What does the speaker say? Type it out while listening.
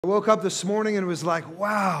I woke up this morning and was like,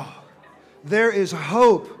 wow, there is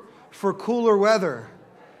hope for cooler weather.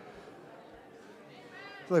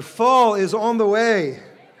 The fall is on the way.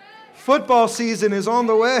 Football season is on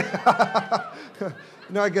the way.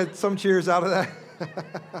 I get some cheers out of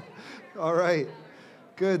that. All right,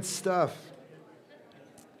 good stuff.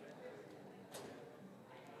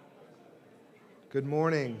 Good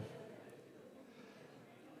morning.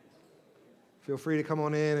 Feel free to come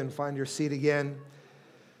on in and find your seat again.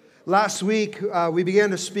 Last week, we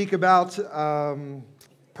began to speak about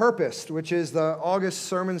Purposed, which is the August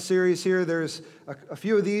sermon series here. There's a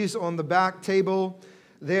few of these on the back table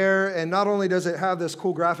there, and not only does it have this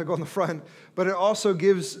cool graphic on the front, but it also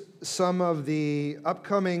gives some of the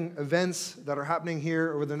upcoming events that are happening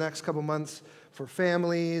here over the next couple months for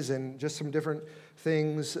families and just some different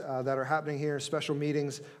things that are happening here. Special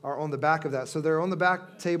meetings are on the back of that. So they're on the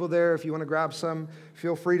back table there. If you want to grab some,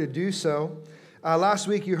 feel free to do so. Last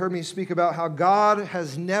week, you heard me speak about how God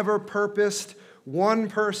has never purposed one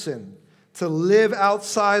person to live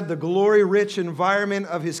outside the glory-rich environment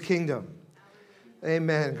of His kingdom.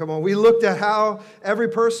 Amen. Come on. We looked at how every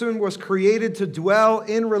person was created to dwell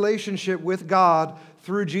in relationship with God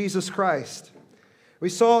through Jesus Christ. We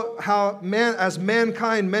saw how as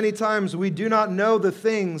mankind, many times we do not know the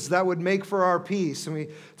things that would make for our peace. And we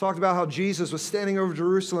talked about how Jesus was standing over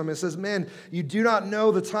Jerusalem and says, man, you do not know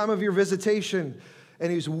the time of your visitation.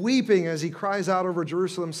 And he's weeping as he cries out over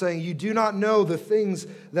Jerusalem saying, you do not know the things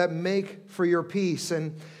that make for your peace.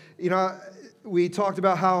 And, we talked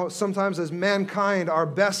about how sometimes as mankind, our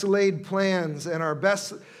best laid plans and our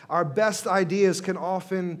best ideas can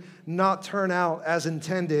often not turn out as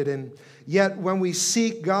intended. And yet when we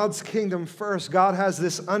seek God's kingdom first, God has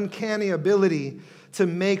this uncanny ability to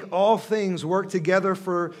make all things work together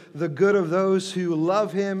for the good of those who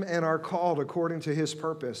love Him and are called according to His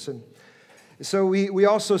purpose. And so we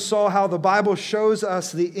also saw how the Bible shows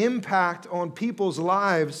us the impact on people's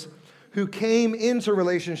lives who came into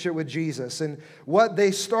relationship with Jesus and what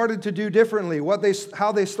they started to do differently,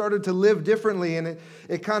 how they started to live differently. And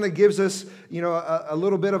it kind of gives us, a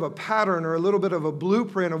little bit of a pattern or a little bit of a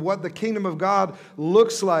blueprint of what the kingdom of God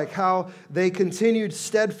looks like, how they continued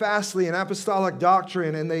steadfastly in apostolic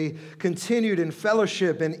doctrine and they continued in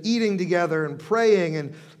fellowship and eating together and praying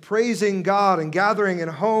and praising God and gathering in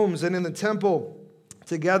homes and in the temple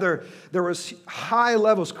together. There was high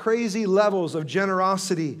levels, crazy levels of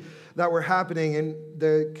generosity that were happening in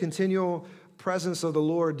the continual presence of the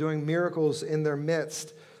Lord doing miracles in their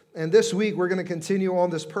midst. And this week, we're going to continue on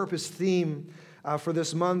this purpose theme for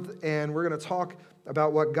this month, and we're going to talk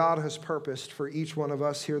about what God has purposed for each one of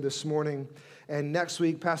us here this morning. And next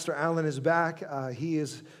week, Pastor Allen is back. He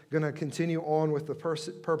is going to continue on with the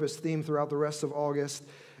purpose theme throughout the rest of August,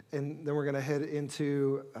 and then we're going to head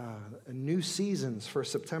into new seasons for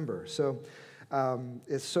September. So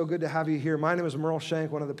it's so good to have you here. My name is Merle, Shenk,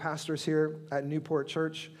 one of the pastors here at Newport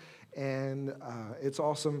Church, and it's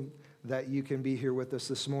awesome that you can be here with us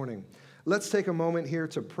this morning. Let's take a moment here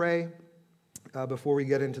to pray before we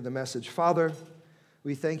get into the message. Father,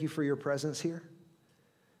 we thank you for your presence here.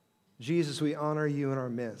 Jesus, we honor you in our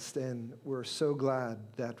midst, and we're so glad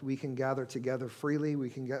that we can gather together freely. We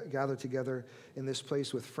can gather together in this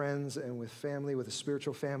place with friends and with family, with a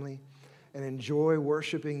spiritual family, and enjoy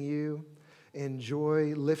worshiping you.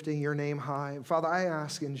 Enjoy lifting your name high. Father, I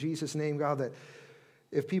ask in Jesus' name, God, that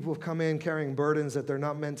if people have come in carrying burdens that they're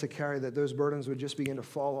not meant to carry, that those burdens would just begin to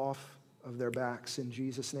fall off of their backs in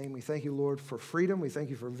Jesus' name. We thank you, Lord, for freedom. We thank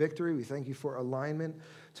you for victory. We thank you for alignment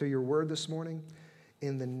to your word this morning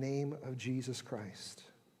in the name of Jesus Christ.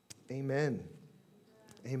 Amen.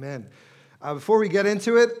 Amen. Before we get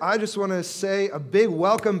into it, I just want to say a big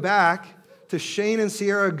welcome back to Shane and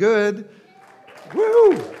Sierra Good.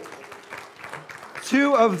 Woo!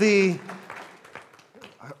 Two of the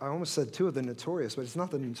notorious, but it's not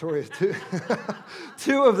the notorious.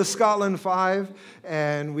 Two of the Scotland Five,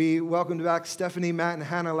 and we welcomed back Stephanie, Matt, and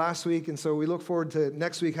Hannah last week, and so we look forward to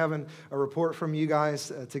next week having a report from you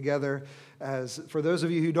guys together. As for those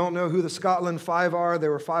of you who don't know who the Scotland Five are,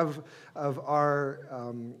 there were five of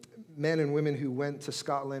our men and women who went to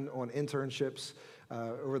Scotland on internships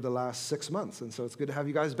over the last 6 months, and so it's good to have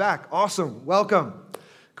you guys back. Awesome. Welcome.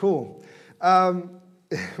 Cool.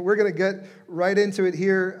 We're going to get right into it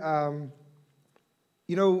here.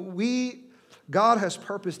 God has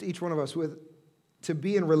purposed each one of us to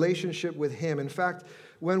be in relationship with Him. In fact,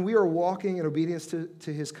 when we are walking in obedience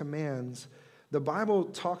to His commands, the Bible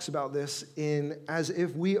talks about this as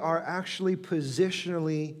if we are actually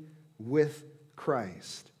positionally with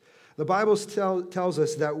Christ. The Bible tells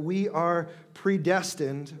us that we are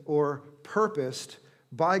predestined or purposed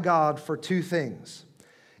by God for two things.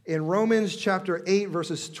 In Romans chapter 8,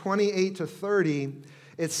 verses 28 to 30,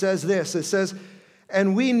 it says this. It says,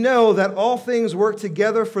 "And we know that all things work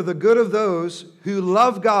together for the good of those who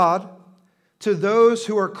love God, to those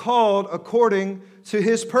who are called according to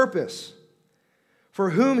his purpose.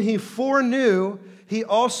 For whom he foreknew, he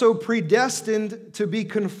also predestined to be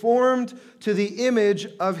conformed to the image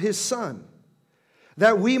of his Son,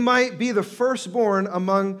 that he might be the firstborn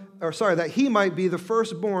among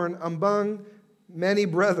many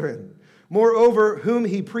brethren. Moreover, whom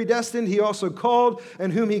he predestined, he also called,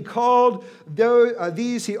 and whom he called,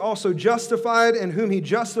 these he also justified, and whom he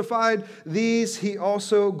justified, these he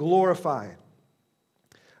also glorified."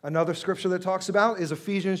 Another scripture that talks about is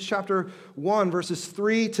Ephesians chapter 1, verses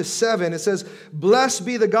 3 to 7. It says, "Blessed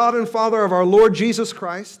be the God and Father of our Lord Jesus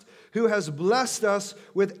Christ, who has blessed us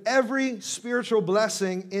with every spiritual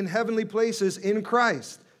blessing in heavenly places in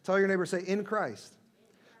Christ." Tell your neighbor, say, "In Christ."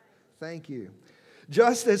 Thank you.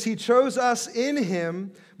 "Just as he chose us in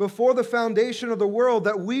him before the foundation of the world,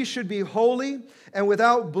 that we should be holy and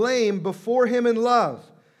without blame before him in love,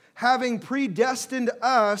 having predestined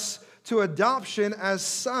us to adoption as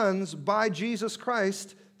sons by Jesus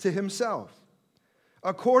Christ to himself,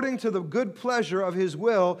 according to the good pleasure of his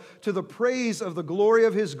will, to the praise of the glory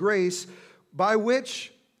of his grace, by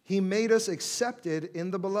which he made us accepted in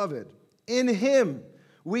the beloved. In him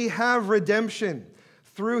we have redemption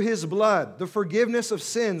through his blood, the forgiveness of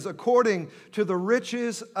sins, according to the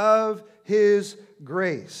riches of his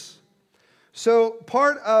grace." So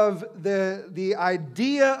part of the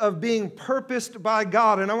idea of being purposed by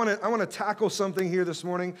God, and I want to tackle something here this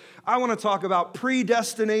morning. I want to talk about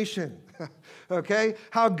predestination, okay?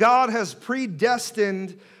 How God has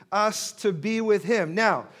predestined us to be with him.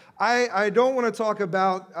 Now, I don't want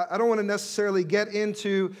to necessarily get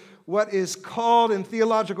into what is called in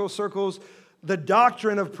theological circles the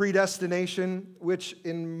doctrine of predestination, which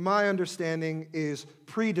in my understanding is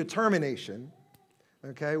predetermination,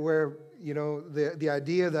 okay, where, the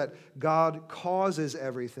idea that God causes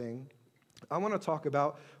everything. I want to talk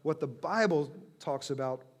about what the Bible talks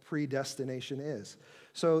about predestination is.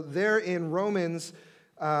 So there in Romans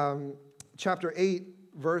chapter 8,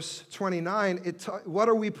 verse 29, what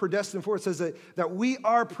are we predestined for? It says that we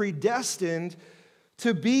are predestined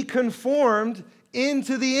to be conformed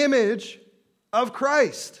into the image of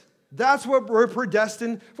Christ. That's what we're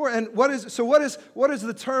predestined for. And what does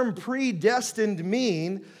the term predestined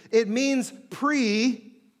mean? It means predestined.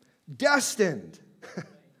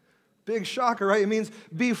 Big shocker, right? It means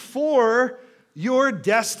before your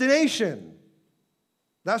destination.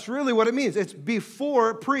 That's really what it means. It's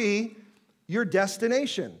before your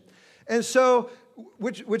destination. And so,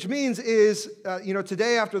 which means is,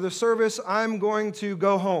 today after the service, I'm going to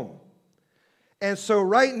go home. And so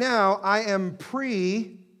right now, I am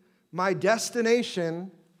my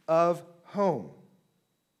destination of home.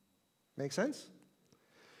 Make sense?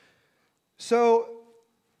 So,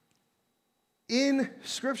 in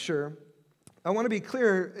Scripture, I want to be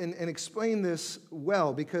clear and explain this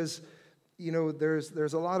well, because,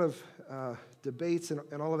 there's a lot of debates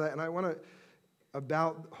and all of that, and I want to,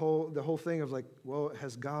 about the whole thing of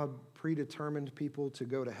has God predetermined people to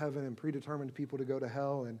go to heaven and predetermined people to go to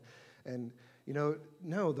hell? And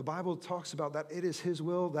no, the Bible talks about that it is his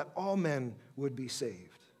will that all men would be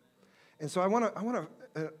saved. And so I want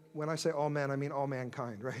to when I say all men, I mean all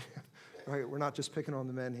mankind, right? Right? We're not just picking on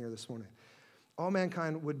the men here this morning. All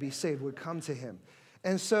mankind would be saved, would come to him.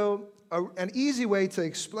 And so an easy way to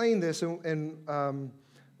explain this and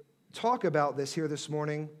talk about this here this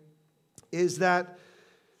morning is that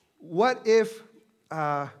what if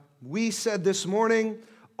we said this morning,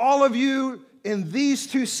 all of you in these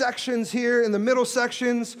two sections here, in the middle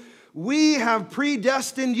sections, we have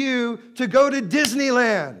predestined you to go to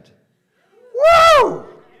Disneyland. Woo!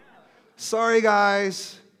 Sorry,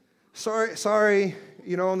 guys. Sorry,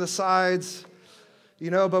 on the sides.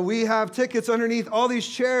 But we have tickets underneath all these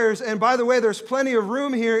chairs. And by the way, there's plenty of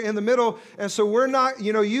room here in the middle. And so we're not,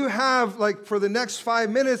 you have for the next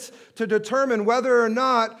 5 minutes to determine whether or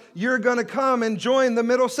not you're going to come and join the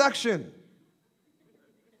middle section.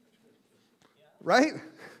 Right?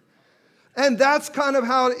 And that's kind of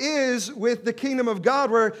how it is with the kingdom of God,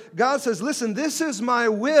 where God says, listen, this is my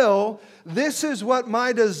will. This is what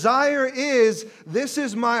my desire is. This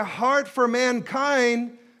is my heart for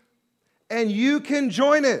mankind. And you can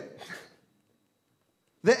join it.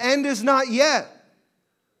 The end is not yet.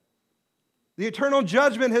 The eternal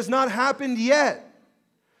judgment has not happened yet.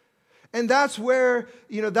 And that's where,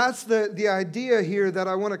 that's the idea here that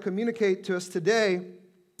I want to communicate to us today,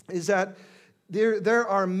 is that there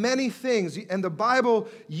are many things, and the Bible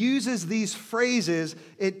uses these phrases.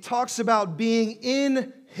 It talks about being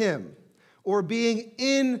in Him, or being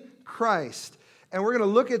in Christ. And we're going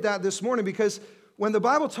to look at that this morning because when the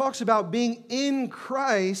Bible talks about being in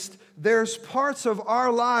Christ, there's parts of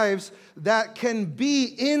our lives that can be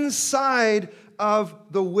inside of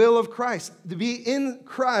the will of Christ. To be in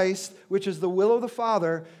Christ, which is the will of the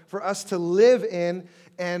Father, for us to live in,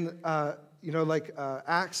 and like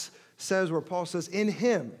Acts says, where Paul says, in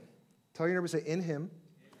Him. Tell your neighbor, say, in Him.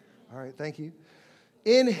 All right, thank you.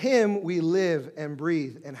 In Him we live and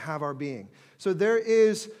breathe and have our being. So there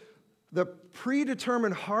is the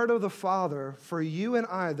predetermined heart of the Father for you and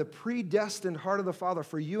I, the predestined heart of the Father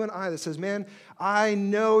for you and I that says, man, I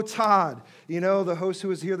know Todd, the host who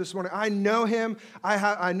was here this morning. I know him.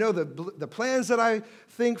 I know the plans that I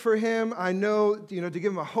think for him. I know, to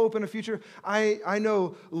give him a hope in the future. I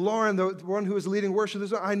know Lauren, the one who is leading worship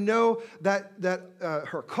this morning. I know that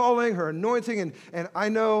her calling, her anointing, and I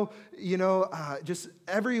know, just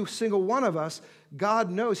every single one of us,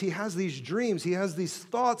 God knows He has these dreams. He has these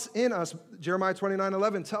thoughts in us. Jeremiah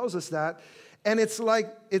 29:11 tells us that. And it's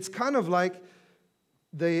kind of like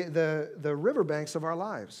the riverbanks of our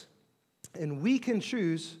lives. And we can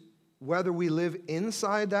choose whether we live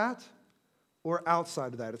inside that or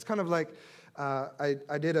outside of that. It's kind of like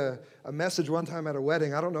I did a message one time at a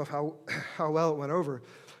wedding. I don't know how well it went over.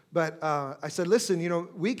 But I said, listen,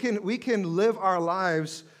 we can live our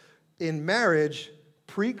lives in marriage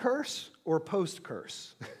pre-curse or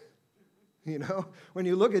post-curse. When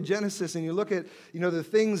you look at Genesis and you look at, the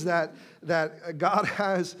things that God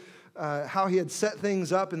has, how He had set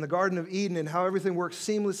things up in the Garden of Eden and how everything works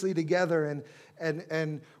seamlessly together.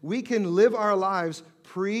 And we can live our lives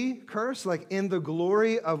pre-curse, like in the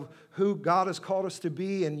glory of who God has called us to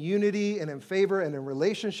be in unity and in favor and in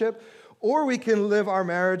relationship. Or we can live our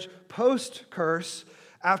marriage post-curse,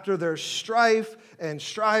 after there's strife and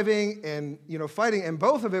striving and, fighting. And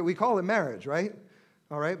both of it, we call it marriage, right?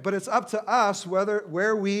 All right? But it's up to us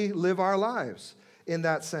where we live our lives in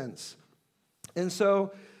that sense. And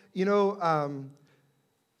so,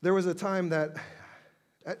 there was a time that,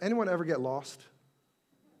 anyone ever get lost?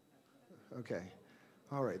 Okay.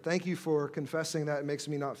 All right. Thank you for confessing that. It makes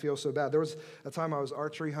me not feel so bad. There was a time I was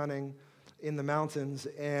archery hunting in the mountains,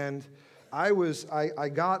 and I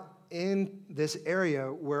got in this area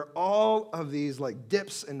where all of these like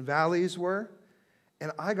dips and valleys were,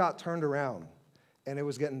 and I got turned around, and it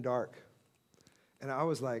was getting dark. And I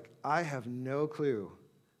was like, I have no clue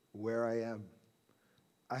where I am.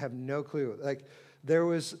 I have no clue. Like, there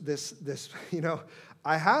was this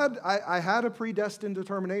I had a predestined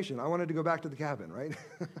determination. I wanted to go back to the cabin, right?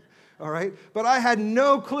 All right? But I had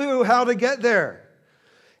no clue how to get there.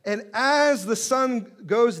 And as the sun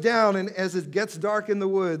goes down and as it gets dark in the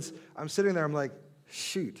woods, I'm sitting there, I'm like,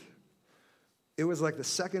 shoot. It was like the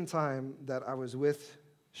second time that I was with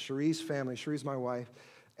Cherie's family. Cherie's my wife.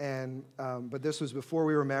 And but this was before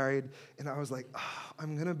we were married. And I was like, oh,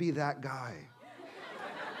 I'm going to be that guy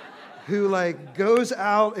who like goes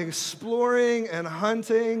out exploring and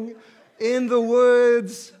hunting in the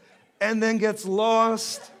woods and then gets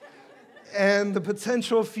lost. And the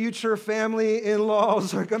potential future family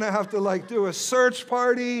in-laws are going to have to like do a search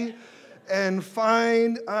party and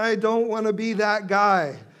find, I don't want to be that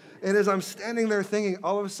guy. And as I'm standing there thinking,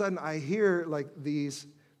 all of a sudden I hear like these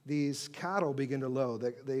cattle begin to low.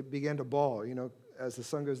 They begin to bawl. As the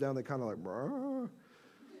sun goes down, they kind of like, brr.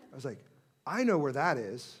 I was like, I know where that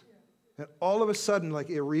is. And all of a sudden, like,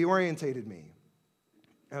 it reorientated me.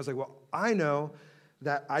 And I was like, well, I know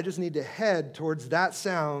that I just need to head towards that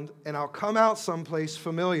sound, and I'll come out someplace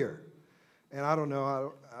familiar. And I don't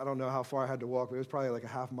know how far I had to walk, but it was probably like a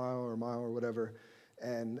half mile or a mile or whatever.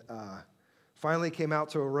 And finally came out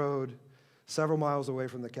to a road several miles away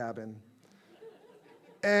from the cabin.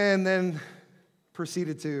 And then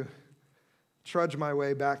proceeded to trudge my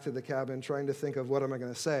way back to the cabin, trying to think of what am I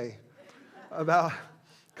going to say about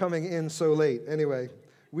coming in so late. Anyway,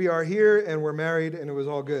 we are here, and we're married, and it was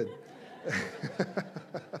all good.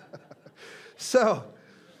 So,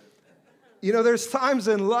 there's times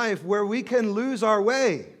in life where we can lose our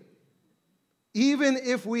way. Even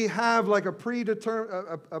if we have like a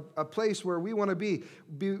predetermined, a place where we want to be,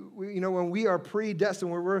 when we are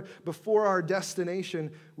predestined, where we're before our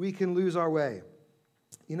destination, we can lose our way.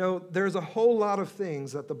 There's a whole lot of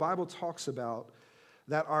things that the Bible talks about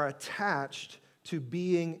that are attached to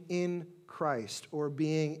being in Christ or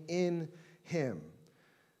being in Him.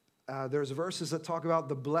 There's verses that talk about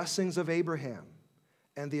the blessings of Abraham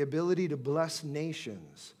and the ability to bless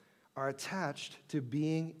nations are attached to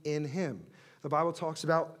being in Him. The Bible talks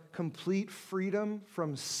about complete freedom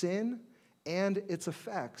from sin and its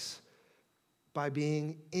effects by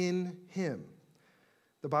being in Him.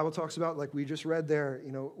 The Bible talks about, like we just read there,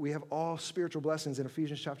 we have all spiritual blessings in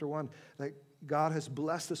Ephesians chapter 1. Like God has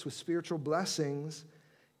blessed us with spiritual blessings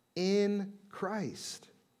in Christ,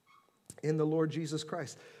 in the Lord Jesus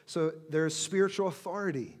Christ. So there's spiritual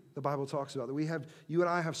authority, the Bible talks about, that you and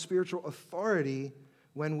I have spiritual authority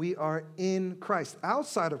when we are in Christ.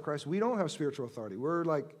 Outside of Christ, we don't have spiritual authority.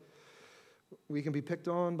 We can be picked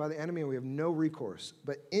on by the enemy and we have no recourse.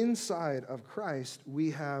 But inside of Christ,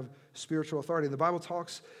 we have spiritual authority. The Bible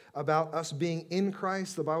talks about us being in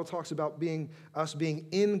Christ. The Bible talks about us being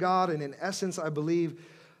in God. And in essence, I believe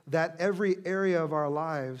that every area of our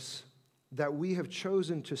lives that we have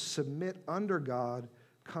chosen to submit under God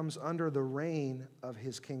comes under the reign of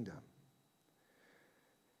his kingdom.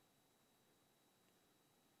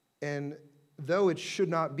 And though it should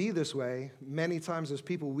not be this way, many times as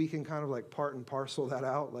people, we can kind of like part and parcel that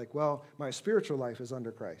out. Like, well, my spiritual life is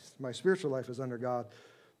under Christ. My spiritual life is under God,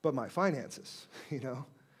 but my finances,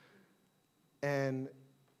 And,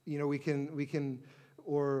 we can,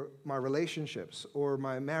 or my relationships, or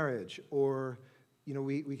my marriage, or,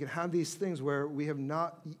 we can have these things where we have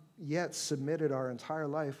not yet submitted our entire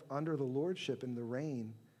life under the lordship and the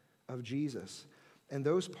reign of Jesus. And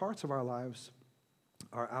those parts of our lives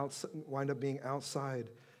wind up being outside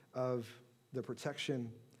of the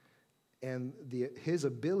protection and his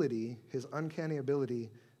uncanny ability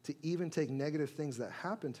to even take negative things that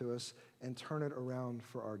happen to us and turn it around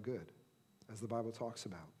for our good, as the Bible talks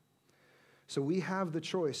about. So we have the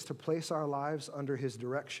choice to place our lives under his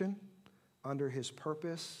direction, under his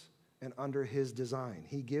purpose, and under his design.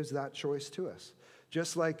 He gives that choice to us.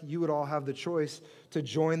 Just like you would all have the choice to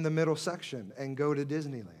join the middle section and go to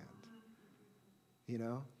Disneyland.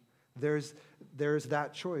 There's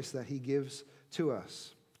that choice that he gives to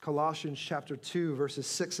us. Colossians chapter 2, verses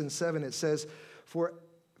 6 and 7, it says, "For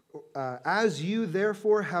as you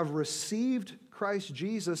therefore have received Christ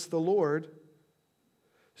Jesus the Lord,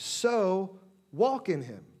 so walk in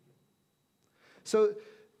him." So,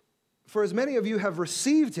 for as many of you have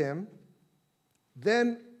received him,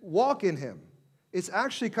 then walk in him. It's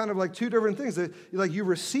actually kind of like two different things. Like you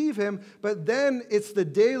receive him, but then it's the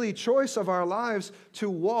daily choice of our lives to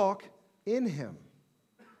walk in him.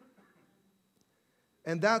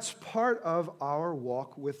 And that's part of our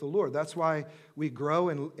walk with the Lord. That's why we grow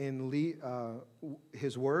in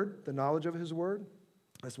his word, the knowledge of his word.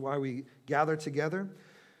 That's why we gather together.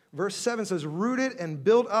 Verse 7 says, "Rooted and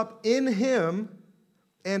built up in him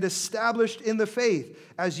and established in the faith,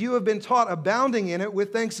 as you have been taught, abounding in it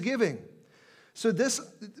with thanksgiving." So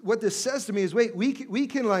what this says to me is, wait, we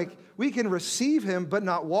can receive him but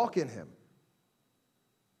not walk in him.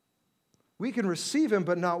 We can receive him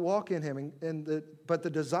but not walk in him. But the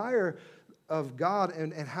desire of God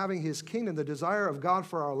and having his kingdom, the desire of God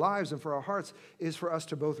for our lives and for our hearts is for us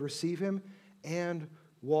to both receive him and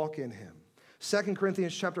walk in him. 2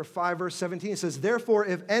 Corinthians chapter 5, verse 17 says, "Therefore,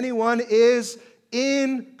 if anyone is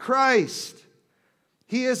in Christ,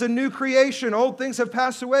 he is a new creation. Old things have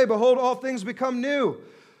passed away. Behold, all things become new."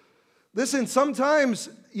 Listen, sometimes,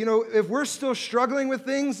 if we're still struggling with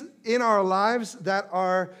things in our lives that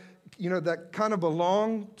are, that kind of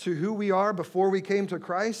belong to who we are before we came to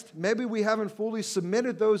Christ, maybe we haven't fully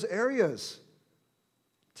submitted those areas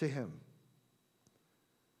to him.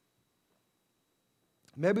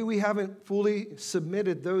 Maybe we haven't fully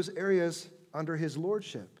submitted those areas under his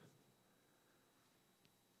lordship.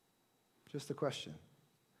 Just a question.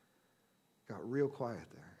 Got real quiet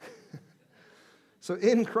there. So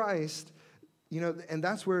in Christ, and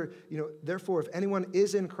that's where, therefore, if anyone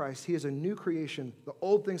is in Christ, he is a new creation. The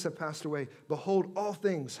old things have passed away. Behold, all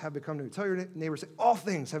things have become new. Tell your neighbor, say, all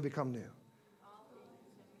things have become new.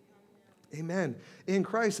 Amen. In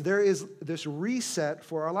Christ, there is this reset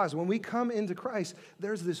for our lives. When we come into Christ,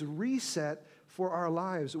 there's this reset for our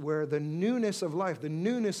lives where the newness of life, the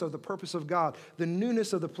newness of the purpose of God, the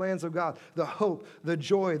newness of the plans of God, the hope, the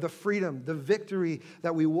joy, the freedom, the victory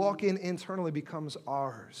that we walk in internally becomes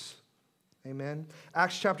ours. Amen.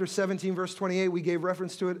 Acts chapter 17, verse 28, we gave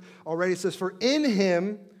reference to it already. It says, "For in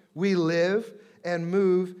him we live and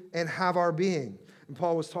move and have our being." And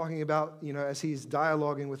Paul was talking about, as he's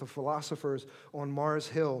dialoguing with the philosophers on Mars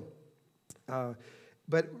Hill.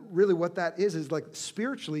 But really what that is like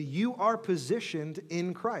spiritually, you are positioned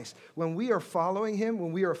in Christ. When we are following him,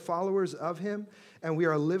 when we are followers of him, and we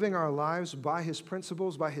are living our lives by his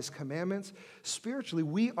principles, by his commandments, spiritually,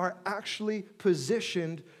 we are actually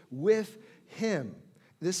positioned with him.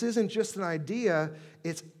 This isn't just an idea.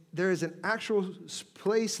 There is an actual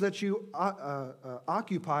place that you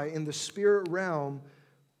occupy in the spirit realm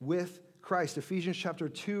with Christ. Ephesians chapter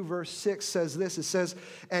 2, verse 6 says this. It says,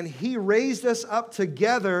 and he raised us up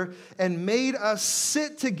together and made us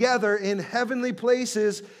sit together in heavenly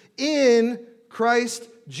places in Christ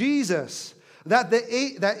Jesus. That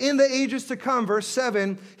in the ages to come, verse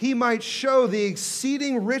 7, he might show the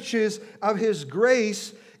exceeding riches of his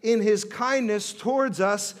grace in his kindness towards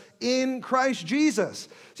us in Christ Jesus.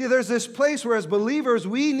 See, there's this place where as believers,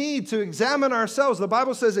 we need to examine ourselves. The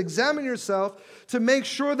Bible says, examine yourself to make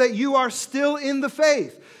sure that you are still in the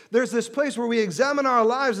faith. There's this place where we examine our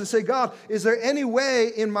lives and say, God, is there any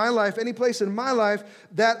way in my life, any place in my life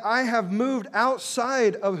that I have moved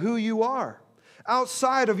outside of who you are?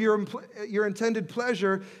 Outside of your intended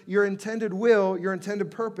pleasure, your intended will, your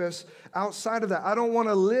intended purpose, outside of that. I don't want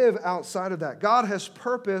to live outside of that. God has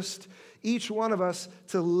purposed each one of us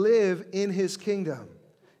to live in his kingdom.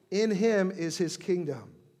 In him is his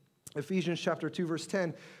kingdom. Ephesians chapter 2, verse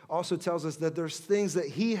 10 also tells us that there's things that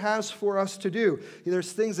he has for us to do.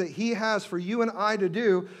 There's things that he has for you and I to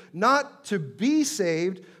do, not to be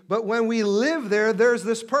saved, but when we live there, there's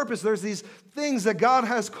this purpose. There's these things that God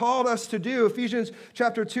has called us to do. Ephesians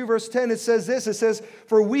chapter 2, verse 10, it says this. It says,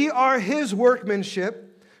 for we are his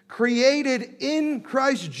workmanship, created in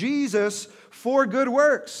Christ Jesus for good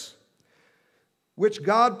works, which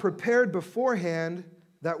God prepared beforehand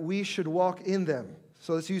that we should walk in them.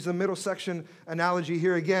 So let's use the middle section analogy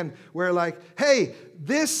here again, where like, hey,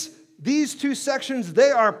 these two sections, they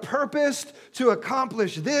are purposed to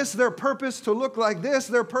accomplish this. They're purposed to look like this.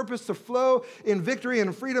 They're purposed to flow in victory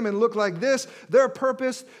and freedom and look like this. They're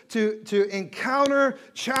purposed to encounter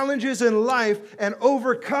challenges in life and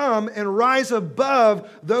overcome and rise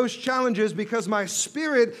above those challenges because my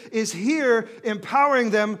Spirit is here empowering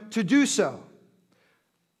them to do so.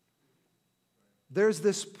 There's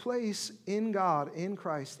this place in God, in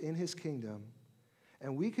Christ, in his kingdom,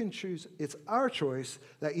 and we can choose. It's our choice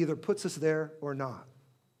that either puts us there or not.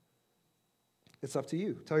 It's up to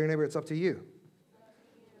you. Tell your neighbor it's up to you.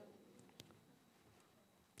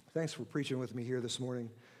 Thanks for preaching with me here this morning.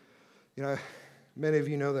 You know, many of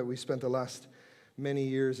you know that we spent the last many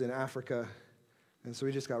years in Africa, and so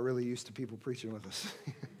we just got really used to people preaching with us.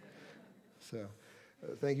 So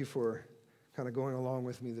thank you for kind of going along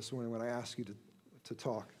with me this morning when I asked you to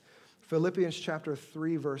talk. Philippians chapter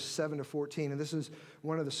 3, verse 7 to 14, and this is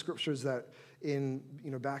one of the scriptures that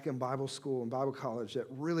back in Bible school and Bible college that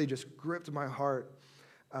really just gripped my heart.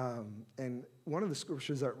 And one of the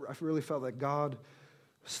scriptures that I really felt that God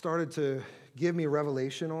started to give me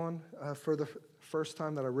revelation on for the first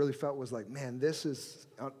time that I really felt was like, man,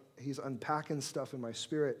 he's unpacking stuff in my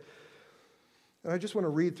spirit. And I just want to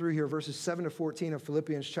read through here verses 7 to 14 of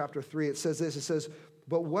Philippians chapter 3. It says this, it says,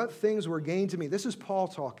 but what things were gained to me? This is Paul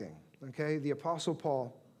talking, okay? The Apostle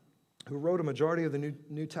Paul, who wrote a majority of the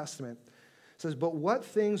New Testament, says, but what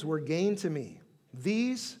things were gained to me?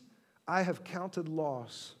 These I have counted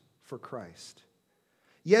loss for Christ.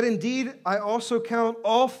 Yet indeed I also count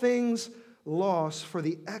all things loss for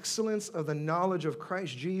the excellence of the knowledge of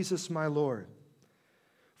Christ Jesus my Lord,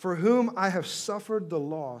 for whom I have suffered the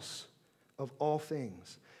loss of all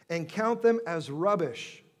things, and count them as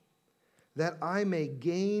rubbish, that I may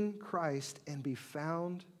gain Christ and be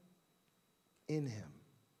found in him.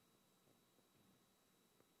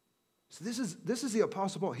 So this is the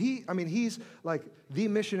Apostle Paul. He's like the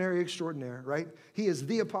missionary extraordinaire, right? He is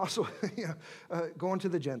the apostle going to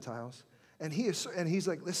the Gentiles. And he's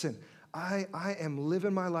like, listen, I am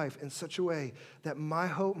living my life in such a way that my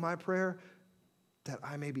hope, my prayer, that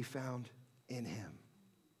I may be found in him.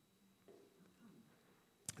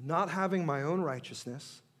 Not having my own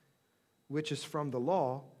righteousness, which is from the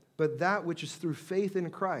law, but that which is through faith in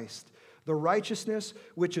Christ, the righteousness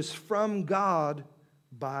which is from God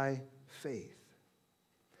by faith,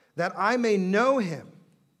 that I may know him.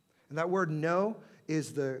 And that word know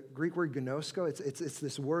is the Greek word gnosko. It's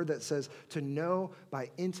this word that says to know by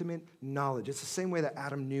intimate knowledge. It's the same way that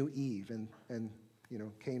Adam knew Eve and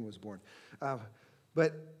Cain was born.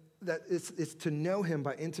 But that it's to know him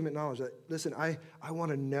by intimate knowledge. That, listen, I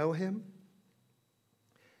want to know him.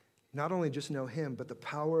 Not only just know him, but the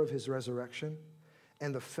power of his resurrection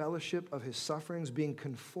and the fellowship of his sufferings, being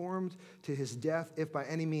conformed to his death, if by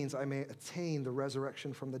any means I may attain the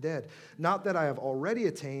resurrection from the dead. Not that I have already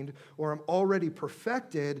attained or am already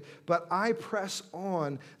perfected, but I press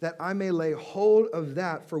on that I may lay hold of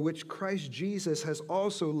that for which Christ Jesus has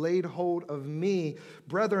also laid hold of me.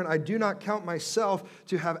 Brethren, I do not count myself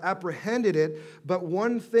to have apprehended it, but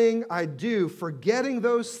one thing I do, forgetting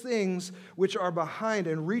those things which are behind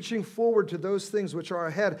and reaching forward to those things which are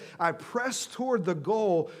ahead, I press toward the goal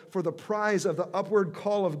for the prize of the upward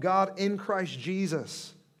call of God in Christ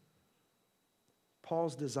Jesus.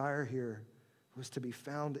 Paul's desire here was to be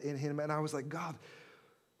found in him. And I was like, God,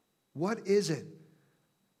 what is it?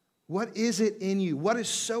 What is it in you? What is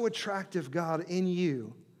so attractive, God, in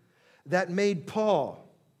you that made Paul?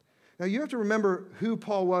 Now, you have to remember who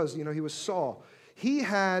Paul was. You know, he was Saul. He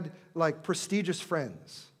had, like, prestigious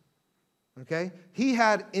friends, okay? He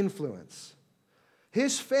had influence.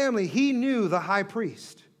 His family, he knew the high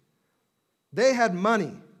priest. They had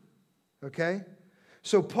money, okay?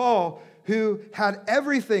 So Paul, who had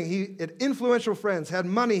everything, he had influential friends, had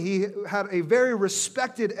money, he had a very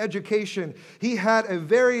respected education, he had a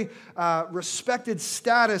very respected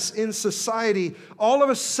status in society. All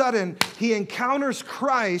of a sudden, he encounters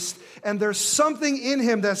Christ, and there's something in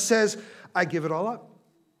him that says, I give it all up.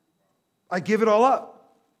 I give it all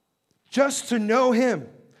up just to know him.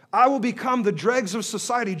 I will become the dregs of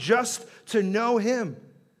society just to know him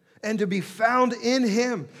and to be found in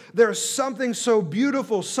him. There's something so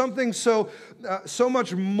beautiful, something so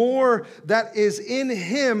much more that is in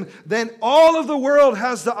him than all of the world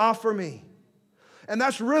has to offer me. And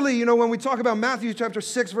that's really, you know, when we talk about Matthew chapter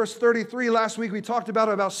 6, verse 33, last week we talked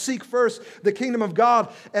about seek first the kingdom of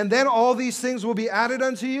God, and then all these things will be added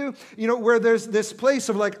unto you. You know, where there's this place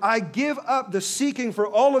of like, I give up the seeking for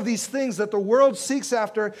all of these things that the world seeks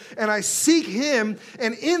after, and I seek him,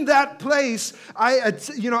 and in that place,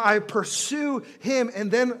 I pursue him, and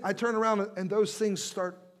then I turn around and those things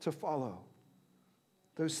start to follow.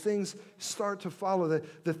 Those things start to follow,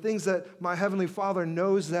 the things that my Heavenly Father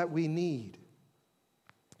knows that we need.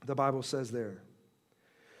 The Bible says there.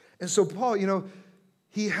 And so Paul, you know,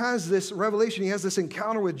 he has this revelation, he has this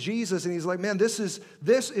encounter with Jesus, and he's like, man, this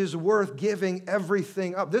is worth giving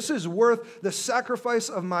everything up. This is worth the sacrifice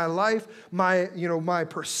of my life, my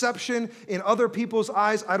perception in other people's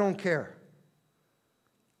eyes. I don't care.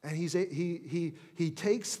 And he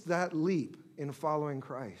takes that leap in following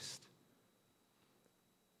Christ.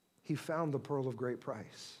 He found the pearl of great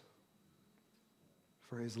price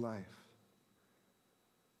for his life.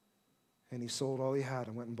 And he sold all he had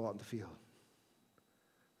and went and bought the field.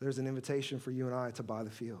 There's an invitation for you and I to buy the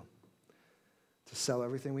field, to sell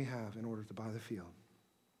everything we have in order to buy the field.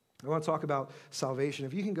 I want to talk about salvation.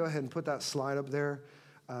 If you can go ahead and put that slide up there.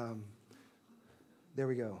 There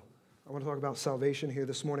we go. I want to talk about salvation here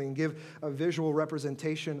this morning and give a visual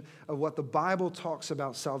representation of what the Bible talks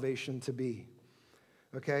about salvation to be.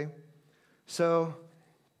 Okay? So,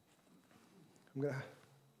 I'm going to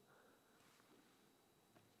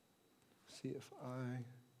see if I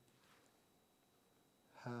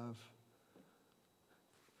have,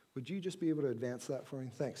 would you just be able to advance that for me?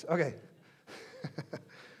 Thanks. Okay.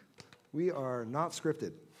 We are not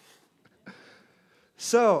scripted.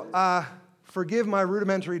 So, forgive my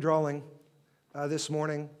rudimentary drawing this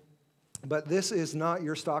morning, but this is not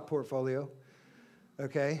your stock portfolio,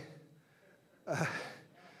 okay?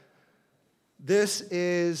 This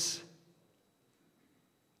is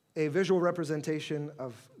a visual representation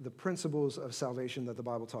of the principles of salvation that the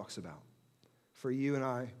Bible talks about for you and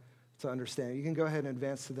I to understand. You can go ahead and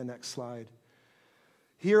advance to the next slide.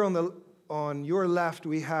 Here on your left,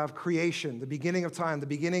 we have creation, the beginning of time, the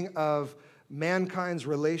beginning of mankind's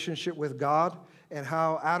relationship with God and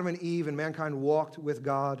how Adam and Eve and mankind walked with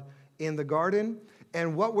God in the garden.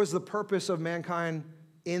 And what was the purpose of mankind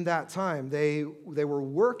in that time? They were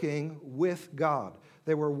working with God.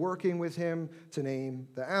 They were working with him to name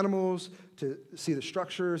the animals, to see the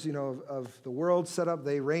structures, of the world set up.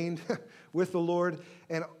 They reigned with the Lord.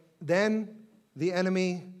 And then the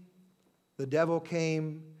enemy, the devil,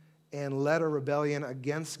 came and led a rebellion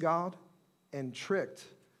against God and tricked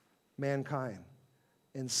mankind.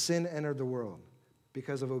 And sin entered the world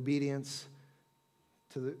because of obedience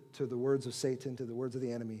to the words of Satan, to the words of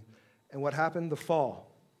the enemy. And what happened? The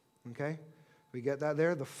fall. Okay? We get that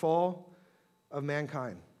there? The fall of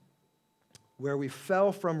mankind, where we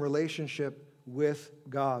fell from relationship with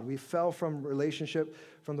God. We fell from relationship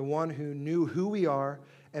from the one who knew who we are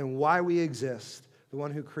and why we exist, the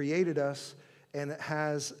one who created us and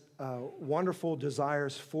has wonderful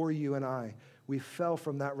desires for you and I. We fell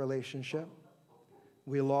from that relationship.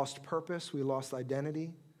 We lost purpose, we lost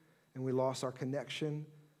identity, and we lost our connection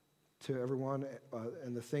to everyone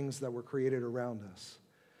and the things that were created around us.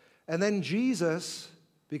 And then Jesus,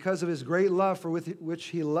 because of his great love for which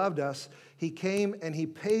he loved us, he came and he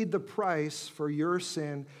paid the price for your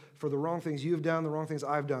sin, for the wrong things you've done, the wrong things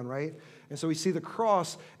I've done, right? And so we see the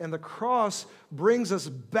cross, and the cross brings us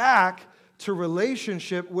back to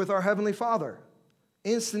relationship with our Heavenly Father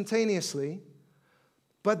instantaneously.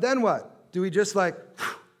 But then what? Do we just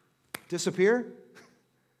disappear?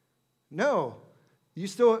 No. We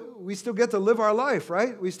still get to live our life,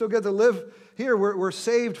 right? We still get to live here. We're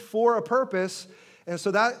saved for a purpose. And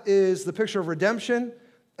so that is the picture of redemption,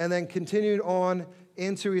 and then continued on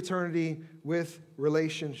into eternity with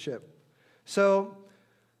relationship. So,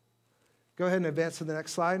 go ahead and advance to the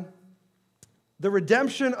next slide. The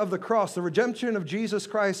redemption of the cross, the redemption of Jesus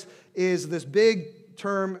Christ, is this big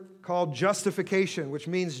term called justification, which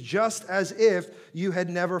means just as if you had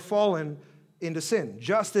never fallen into sin,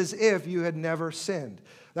 just as if you had never sinned.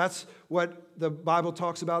 That's what the Bible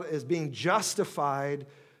talks about as being justified,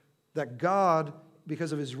 that God,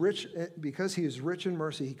 because he is rich in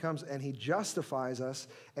mercy, he comes and he justifies us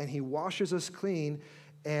and he washes us clean,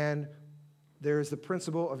 and there is the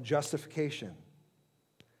principle of justification.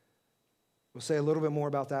 We'll say a little bit more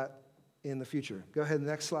about that in the future. Go ahead,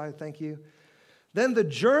 next slide, thank you. Then the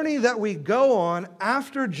journey that we go on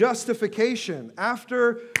after justification,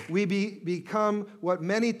 after we become what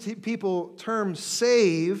many people term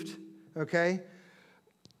saved, okay,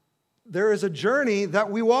 there is a journey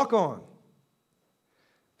that we walk on.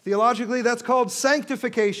 Theologically, that's called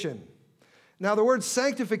sanctification. Now, the word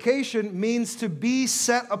sanctification means to be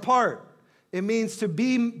set apart. It means to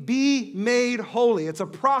be made holy. It's a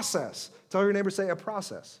process. Tell your neighbor, say a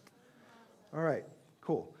process. All right,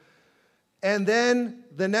 cool. And then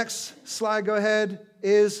the next slide, go ahead,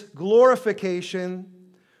 is glorification,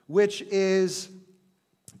 which is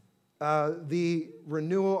the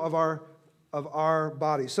renewal of our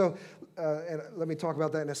body. So, and let me talk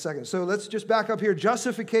about that in a second. So let's just back up here.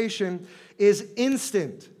 Justification is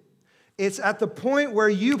instant. It's at the point where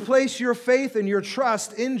you place your faith and your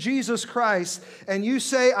trust in Jesus Christ and you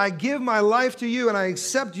say, I give my life to you and I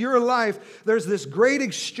accept your life. There's this great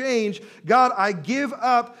exchange. God, I give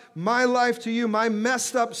up my life to you, my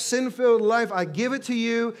messed up, sin-filled life. I give it to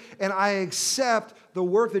you and I accept the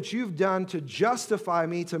work that you've done to justify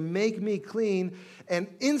me, to make me clean. And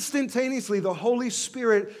instantaneously, the Holy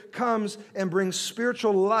Spirit comes and brings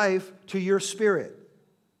spiritual life to your spirit.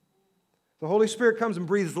 The Holy Spirit comes and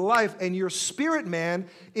breathes life, and your spirit man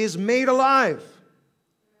is made alive.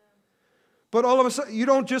 But all of a sudden, you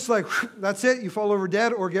don't just like, that's it, you fall over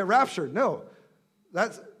dead or get raptured. No,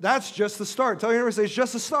 that's just the start. Tell your neighbor, say, it's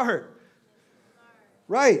just the start.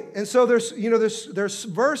 Right, and so there's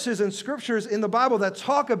verses and scriptures in the Bible that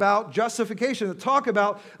talk about justification, that talk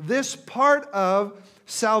about this part of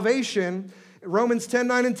salvation. Romans 10,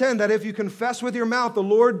 9, and 10, that if you confess with your mouth the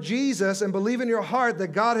Lord Jesus and believe in your heart that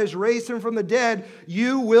God has raised him from the dead,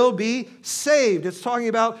 you will be saved. It's talking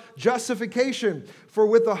about justification. For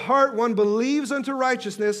with the heart one believes unto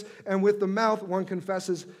righteousness, and with the mouth one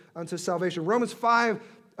confesses unto salvation. Romans 5,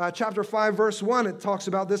 chapter 5, verse 1, it talks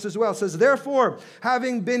about this as well. It says, therefore,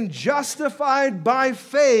 having been justified by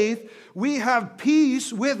faith, we have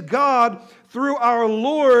peace with God through our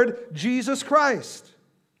Lord Jesus Christ.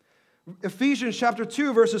 Ephesians chapter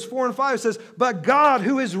 2, verses 4 and 5 says, but God,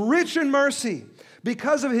 who is rich in mercy,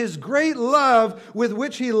 because of his great love with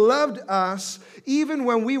which he loved us, even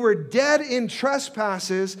when we were dead in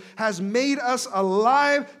trespasses, has made us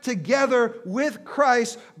alive together with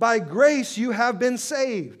Christ. By grace you have been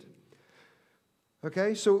saved.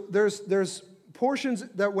 Okay, so there's portions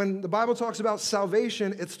that when the Bible talks about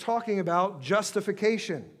salvation, it's talking about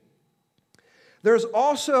justification. There's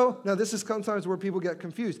also, now this is sometimes where people get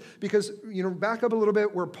confused, because, back up a little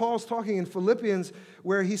bit where Paul's talking in Philippians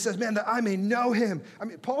where he says, man, that I may know him. I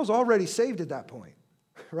mean, Paul's already saved at that point,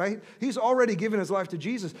 right? He's already given his life to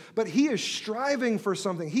Jesus, but he is striving for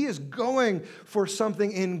something. He is going for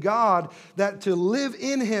something in God, that to live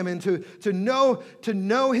in him and to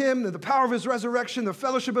know him, the power of his resurrection, the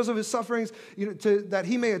fellowship of his sufferings, that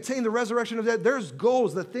he may attain the resurrection of the dead. There's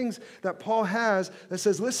goals, the things that Paul has that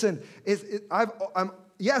says, listen, I've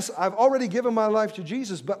already given my life to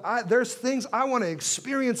Jesus, but there's things I want to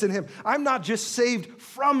experience in him. I'm not just saved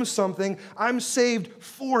from something, I'm saved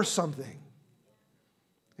for something.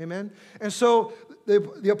 Amen? And so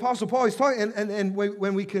the Apostle Paul, he's talking, and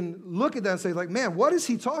when we can look at that and say, like, man, what is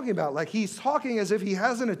he talking about? Like, he's talking as if he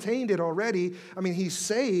hasn't attained it already. I mean, he's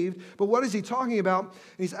saved, but what is he talking about? And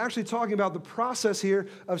he's actually talking about the process here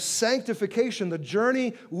of sanctification, the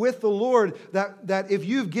journey with the Lord, that if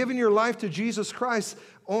you've given your life to Jesus Christ,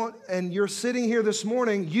 and you're sitting here this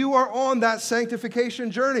morning, you are on that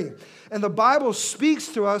sanctification journey. And the Bible speaks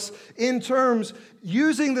to us in terms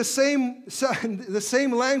using the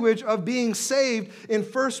same language of being saved. In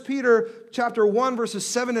 1 Peter chapter 1, verses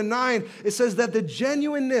 7 and 9, it says that the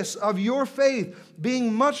genuineness of your faith,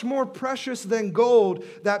 being much more precious than gold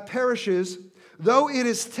that perishes, though it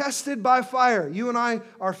is tested by fire, you and I,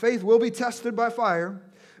 our faith will be tested by fire,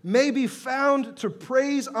 may be found to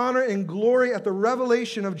praise, honor, and glory at the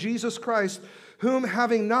revelation of Jesus Christ, whom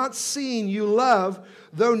having not seen you love,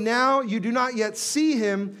 though now you do not yet see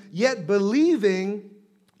him, yet believing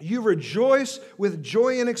you rejoice with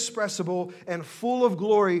joy inexpressible and full of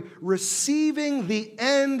glory, receiving the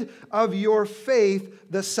end of your faith,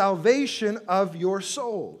 the salvation of your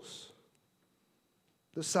souls.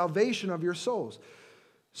 The salvation of your souls.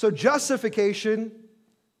 So justification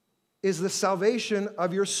is the salvation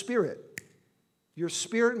of your spirit. Your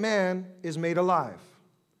spirit man is made alive.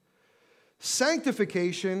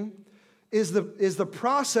 Sanctification is the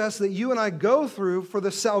process that you and I go through for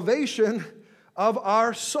the salvation of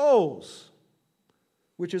our souls,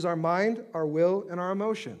 which is our mind, our will, and our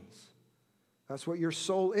emotions. That's what your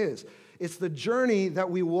soul is. It's the journey that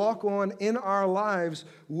we walk on in our lives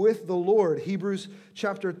with the Lord. Hebrews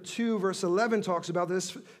chapter 2, verse 11 talks about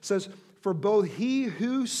this. It says, for both he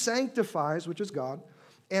who sanctifies, which is God,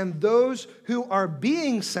 and those who are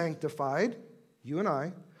being sanctified, you and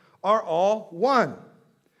I, are all one.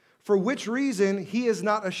 For which reason he is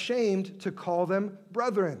not ashamed to call them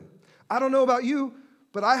brethren. I don't know about you,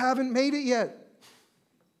 but I haven't made it yet.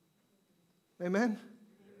 Amen?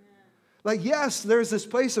 Like, yes, there's this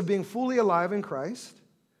place of being fully alive in Christ,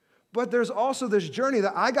 but there's also this journey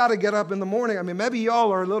that I got to get up in the morning. I mean, maybe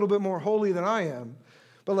y'all are a little bit more holy than I am,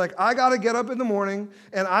 but like, I got to get up in the morning,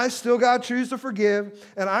 and I still got to choose to forgive,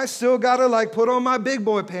 and I still got to like put on my big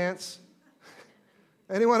boy pants.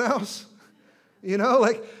 Anyone else? You know,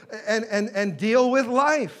 like, and deal with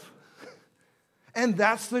life. And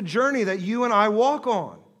that's the journey that you and I walk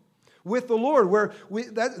on with the Lord, where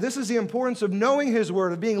this is the importance of knowing his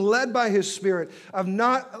word, of being led by his spirit, of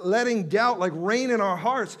not letting doubt like reign in our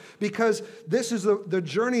hearts, because this is the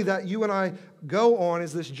journey that you and I go on,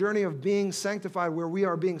 is this journey of being sanctified, where we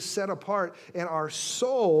are being set apart, and our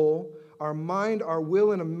soul, our mind, our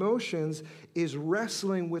will, and emotions is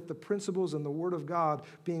wrestling with the principles and the word of God,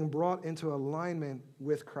 being brought into alignment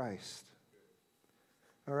with Christ.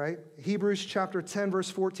 All right? Hebrews chapter 10, verse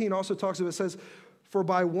 14 also talks about, it says, for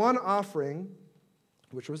by one offering,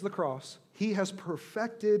 which was the cross, he has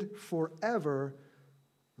perfected forever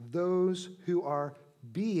those who are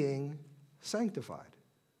being sanctified.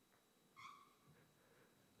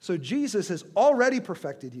 So Jesus has already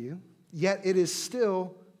perfected you, yet it is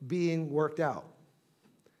still being worked out.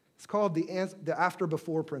 It's called the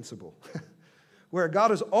after-before principle, where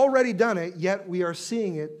God has already done it, yet we are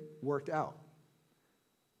seeing it worked out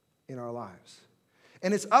in our lives.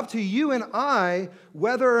 And it's up to you and I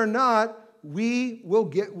whether or not we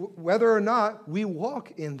walk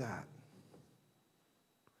in that.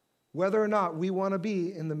 Whether or not we want to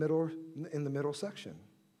be in the middle section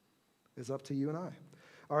is up to you and I.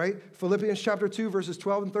 All right? Philippians chapter 2, verses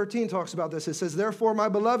 12 and 13 talks about this. It says, therefore, my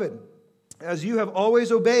beloved, as you have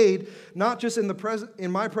always obeyed, not just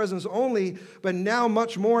in my presence only, but now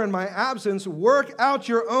much more in my absence, work out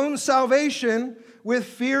your own salvation with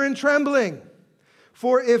fear and trembling.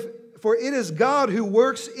 For it is God who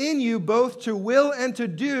works in you both to will and to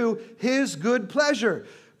do his good pleasure.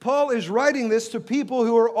 Paul is writing this to people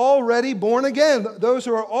who are already born again, those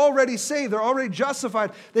who are already saved, they're already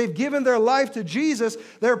justified. They've given their life to Jesus.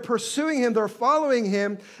 They're pursuing him. They're following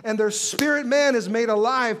him. And their spirit man is made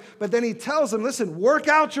alive. But then he tells them, listen, work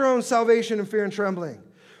out your own salvation in fear and trembling.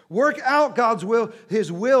 Work out God's will,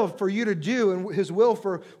 his will for you to do, and his will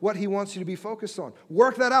for what he wants you to be focused on.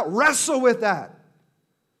 Work that out. Wrestle with that.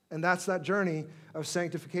 And that's that journey of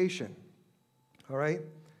sanctification. All right?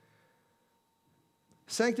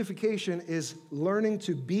 Sanctification is learning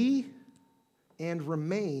to be and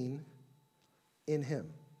remain in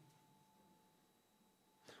him.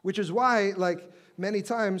 Which is why, like, many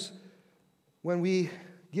times when we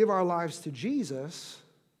give our lives to Jesus,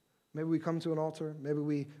 maybe we come to an altar, maybe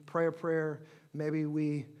we pray a prayer, maybe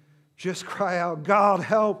we just cry out, God,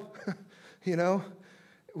 help, you know?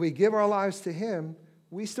 We give our lives to him,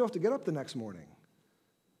 we still have to get up the next morning.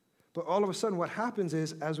 But all of a sudden, what happens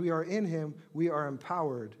is, as we are in him, we are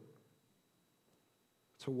empowered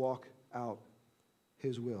to walk out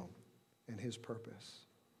his will and his purpose.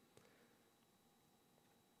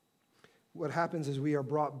 What happens is we are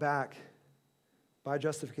brought back, by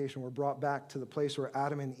justification, we're brought back to the place where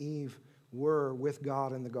Adam and Eve were with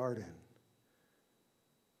God in the garden.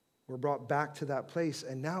 We're brought back to that place,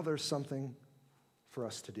 and now there's something for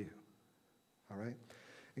us to do. All right?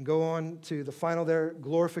 And go on to the final there,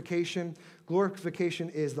 glorification. Glorification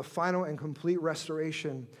is the final and complete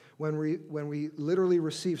restoration when we literally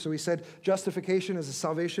receive. So we said justification is the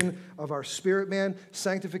salvation of our spirit man.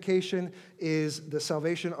 Sanctification is the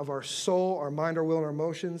salvation of our soul, our mind, our will, and our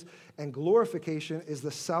emotions. And glorification is the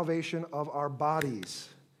salvation of our bodies,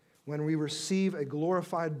 when we receive a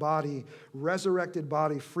glorified body, resurrected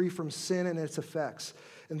body, free from sin and its effects.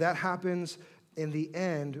 And that happens in the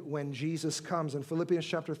end when Jesus comes. In Philippians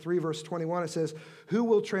chapter 3, verse 21, it says, "Who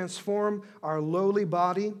will transform our lowly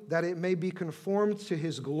body, that it may be conformed to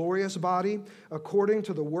his glorious body, according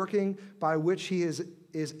to the working by which he is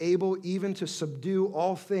able even to subdue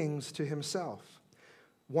all things to himself."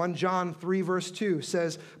 1 John 3, verse 2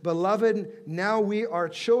 says, "Beloved, now we are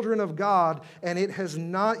children of God, and it has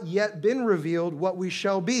not yet been revealed what we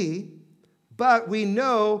shall be. But we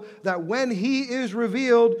know that when he is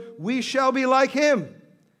revealed, we shall be like him.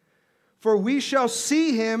 For we shall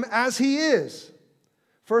see him as he is."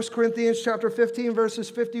 1 Corinthians chapter 15,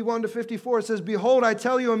 verses 51 to 54 says, "Behold, I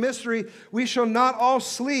tell you a mystery. We shall not all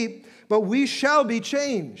sleep, but we shall be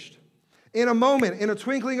changed. In a moment, in a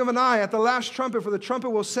twinkling of an eye, at the last trumpet, for the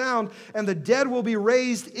trumpet will sound, and the dead will be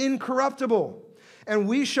raised incorruptible. And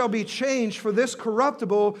we shall be changed, for this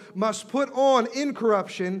corruptible must put on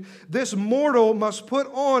incorruption, this mortal must put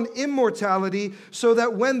on immortality, so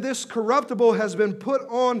that when this corruptible has been put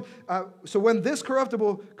on, so when this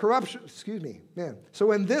corruptible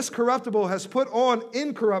has put on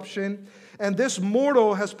incorruption, and this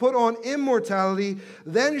mortal has put on immortality,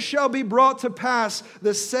 then shall be brought to pass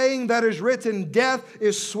the saying that is written, death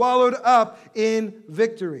is swallowed up in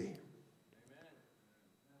victory."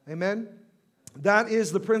 Amen? That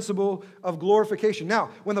is the principle of glorification. Now,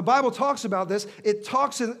 when the Bible talks about this,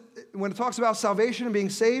 when it talks about salvation and being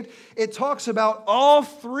saved, it talks about all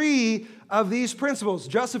three of these principles: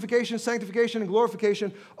 justification, sanctification, and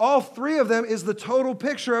glorification. All three of them is the total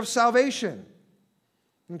picture of salvation.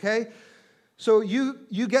 Okay? So you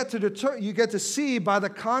get to see by the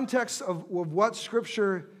context of what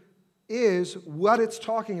Scripture is what it's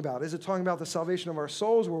talking about. Is it talking about the salvation of our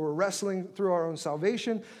souls, where we're wrestling through our own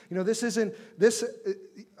salvation? You know, this isn't this.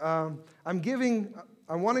 I'm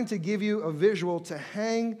wanting to give you a visual to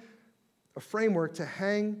hang a framework to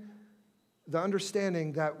hang the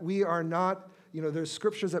understanding that we are not. You know, there's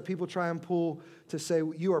scriptures that people try and pull to say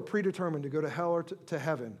you are predetermined to go to hell or to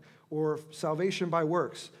heaven, or salvation by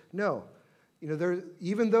works. No. You know,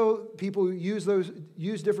 even though people use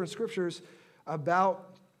different scriptures about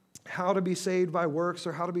how to be saved by works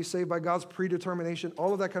or how to be saved by God's predetermination,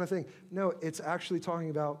 all of that kind of thing. No, it's actually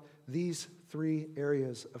talking about these three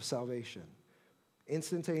areas of salvation: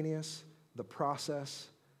 instantaneous, the process,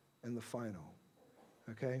 and the final.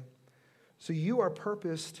 Okay? So you are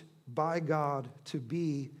purposed by God to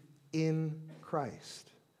be in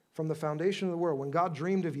Christ. From the foundation of the world, when God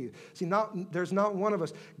dreamed of you. See, there's not one of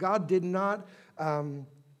us. God did not,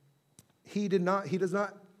 He does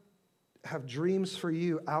not have dreams for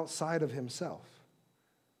you outside of himself.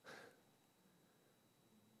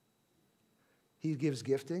 He gives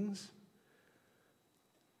giftings.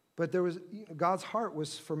 But God's heart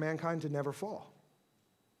was for mankind to never fall.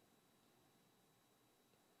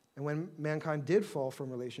 And when mankind did fall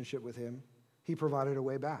from relationship with him, he provided a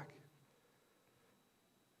way back.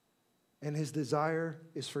 And his desire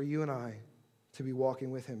is for you and I to be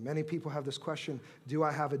walking with him. Many people have this question, do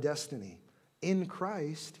I have a destiny? In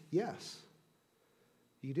Christ, yes,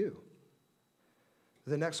 you do.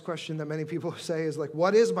 The next question that many people say is like,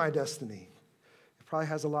 what is my destiny? It probably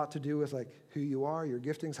has a lot to do with like who you are, your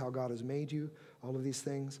giftings, how God has made you, all of these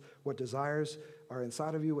things, what desires are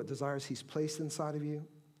inside of you, what desires he's placed inside of you,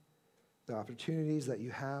 the opportunities that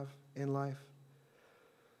you have in life.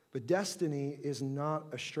 But destiny is not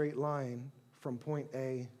a straight line from point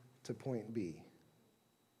A to point B.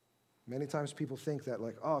 Many times people think that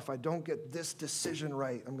like, oh, if I don't get this decision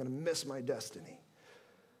right, I'm going to miss my destiny.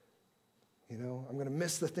 You know, I'm going to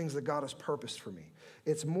miss the things that God has purposed for me.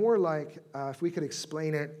 It's more like, if we could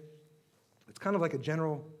explain it, it's kind of like a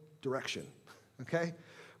general direction, okay?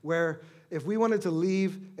 Where if we wanted to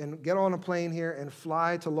leave and get on a plane here and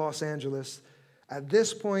fly to Los Angeles, at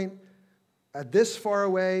this point, at this far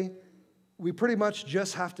away, we pretty much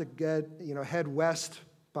just have to head west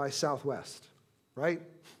by southwest, right?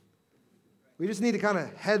 We just need to kind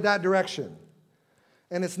of head that direction.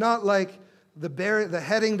 And it's not like the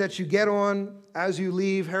heading that you get on as you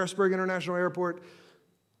leave Harrisburg International Airport,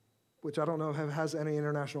 which I don't know has any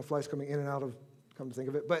international flights coming in and out of, come to think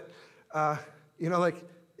of it. But,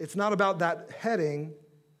 it's not about that heading.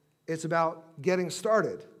 It's about getting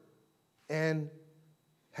started and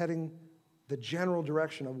heading the general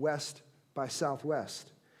direction of west by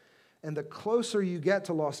southwest. And the closer you get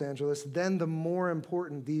to Los Angeles, then the more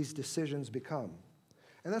important these decisions become.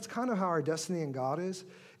 And that's kind of how our destiny in God is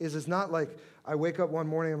it's not like I wake up one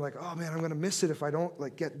morning and I'm like, oh man, I'm going to miss it if I don't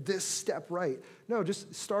like get this step right. No,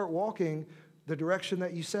 just start walking the direction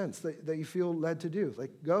that you sense, that you feel led to do.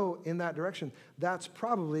 Like, go in that direction. That's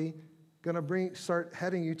probably going to start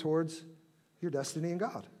heading you towards your destiny in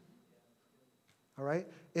God. All right?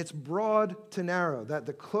 It's broad to narrow, that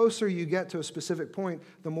the closer you get to a specific point,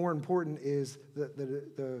 the more important is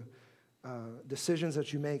the decisions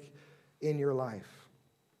that you make in your life.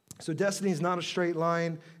 So destiny is not a straight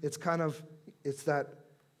line. It's that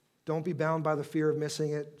don't be bound by the fear of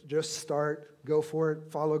missing it. Just start, go for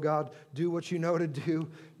it, follow God, do what you know to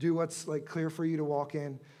do what's like clear for you to walk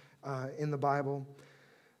in the Bible.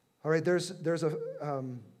 All right,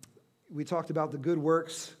 we talked about the good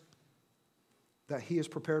works that he has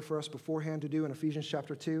prepared for us beforehand to do in Ephesians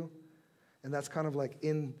chapter 2. And that's kind of like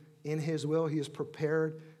in his will. He has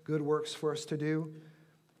prepared good works for us to do.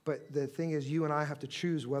 But the thing is, you and I have to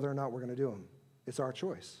choose whether or not we're going to do them. It's our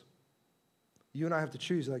choice. You and I have to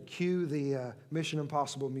choose, like cue the Mission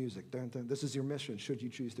Impossible music. Dun, dun, this is your mission, should you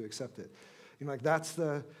choose to accept it. Like that's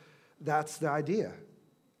the idea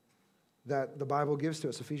that the Bible gives to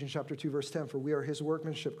us. Ephesians chapter 2, verse 10, for we are his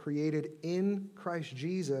workmanship created in Christ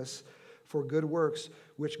Jesus for good works,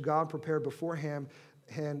 which God prepared beforehand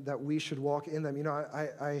and that we should walk in them.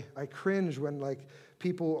 I cringe when like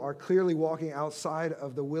people are clearly walking outside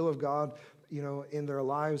of the will of God, in their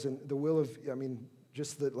lives, and the will of,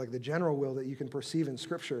 just the general will that you can perceive in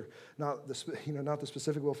Scripture, not the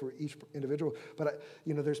specific will for each individual. But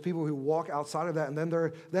there's people who walk outside of that, and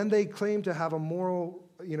then they claim to have a moral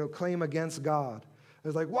claim against God.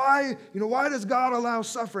 It's like, why does God allow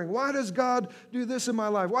suffering? Why does God do this in my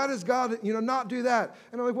life? Why does God not do that?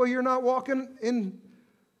 And I'm like, well, you're not walking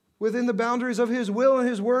within the boundaries of his will and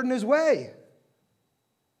his word and his way.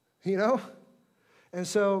 And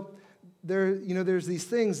so there's these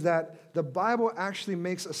things that the Bible actually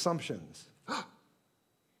makes assumptions.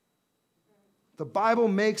 The Bible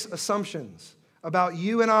makes assumptions about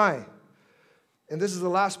you and I. And this is the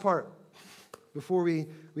last part before we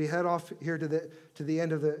head off here to the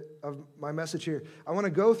end of my message here. I want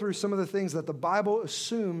to go through some of the things that the Bible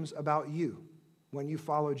assumes about you when you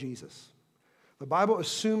follow Jesus. The Bible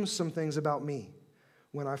assumes some things about me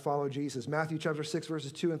when I follow Jesus. Matthew chapter 6,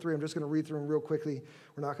 verses 2 and 3. I'm just going to read through them real quickly.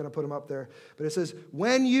 We're not going to put them up there. But it says,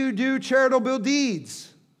 when you do charitable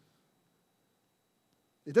deeds.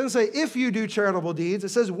 It doesn't say if you do charitable deeds. It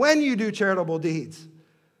says when you do charitable deeds.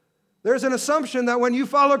 There's an assumption that when you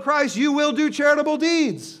follow Christ, you will do charitable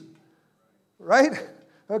deeds. Right?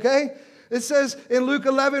 Okay? It says in Luke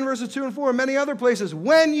 11, verses 2 and 4, and many other places,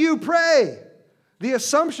 when you pray. The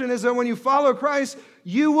assumption is that when you follow Christ,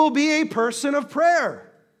 you will be a person of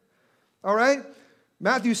prayer. All right?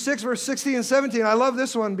 Matthew 6, verse 16 and 17. I love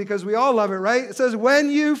this one because we all love it, right? It says,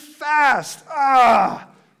 when you fast.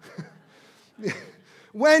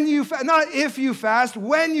 When you fast. Not if you fast,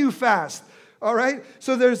 when you fast. All right?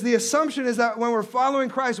 So there's the assumption is that when we're following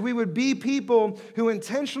Christ, we would be people who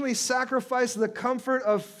intentionally sacrifice the comfort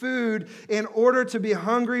of food in order to be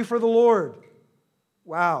hungry for the Lord.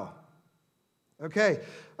 Wow. Okay,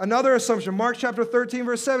 another assumption, Mark chapter 13,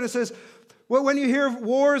 verse 7, it says, well, when you hear of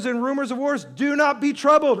wars and rumors of wars, do not be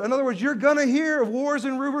troubled. In other words, you're going to hear of wars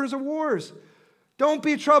and rumors of wars. Don't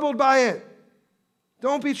be troubled by it.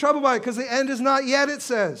 Don't be troubled by it because the end is not yet, it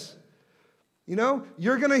says.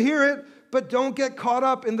 You're going to hear it, but don't get caught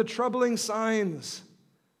up in the troubling signs.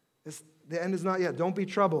 The end is not yet. Don't be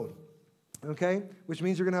troubled, okay? Which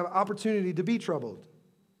means you're going to have opportunity to be troubled.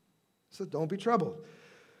 So don't be troubled.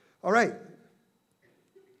 All right.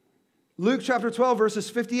 Luke chapter 12, verses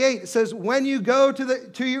 58, it says, when you go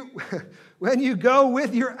when you go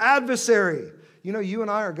with your adversary. You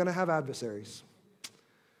and I are going to have adversaries.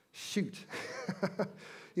 Shoot.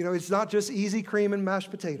 It's not just easy cream and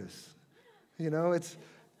mashed potatoes. It's,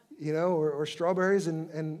 or strawberries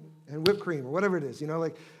and whipped cream or whatever it is.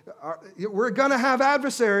 We're going to have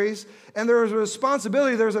adversaries, and there's a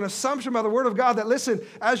responsibility, there's an assumption by the Word of God that, listen,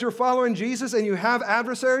 as you're following Jesus and you have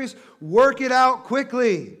adversaries, work it out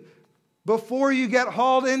quickly. Before you get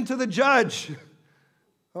hauled into the judge.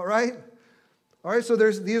 All right? All right, so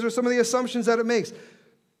these are some of the assumptions that it makes.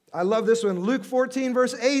 I love this one. Luke 14,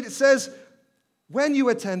 verse 8, it says, when you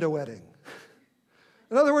attend a wedding.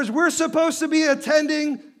 In other words, we're supposed to be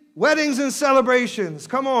attending weddings and celebrations.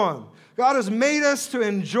 Come on. God has made us to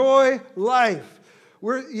enjoy life.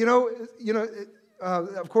 We're,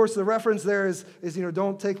 of course, the reference there is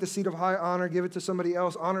don't take the seat of high honor, give it to somebody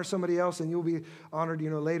else, honor somebody else, and you'll be honored,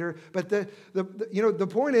 later. But the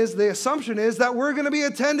point is, the assumption is that we're going to be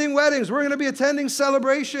attending weddings, we're going to be attending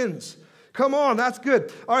celebrations. Come on, that's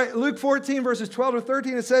good. All right, Luke 14, verses 12 to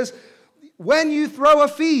 13, it says, when you throw a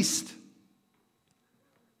feast,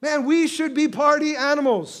 man, we should be party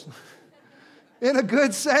animals in a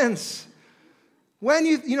good sense. When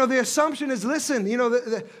the assumption is, listen,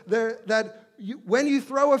 when you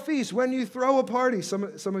throw a feast, when you throw a party, some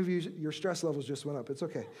of you, your stress levels just went up. It's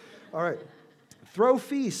okay. All right. Throw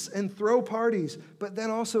feasts and throw parties, but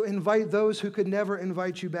then also invite those who could never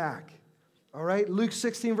invite you back. All right? Luke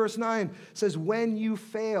 16, verse 9 says, when you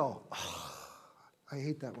fail. Oh, I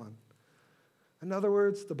hate that one. In other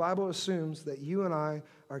words, the Bible assumes that you and I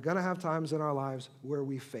are going to have times in our lives where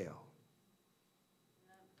we fail.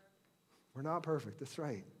 We're not perfect. That's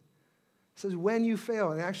right. It says when you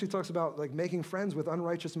fail, and it actually talks about like making friends with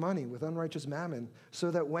unrighteous money, with unrighteous mammon, so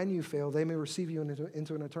that when you fail, they may receive you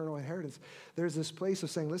into an eternal inheritance. There's this place of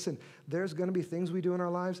saying, listen, there's going to be things we do in our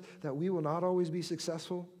lives that we will not always be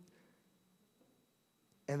successful,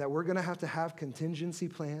 and that we're going to have contingency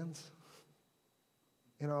plans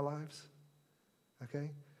in our lives.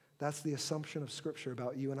 Okay? That's the assumption of Scripture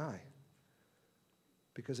about you and I,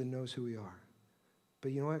 because it knows who we are.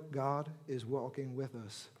 But you know what? God is walking with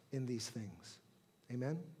us in these things.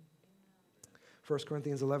 Amen? 1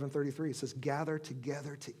 Corinthians 11:33 says, gather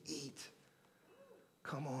together to eat.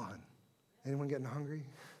 Come on. Anyone getting hungry?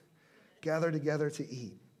 Gather together to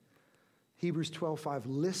eat. Hebrews 12:5,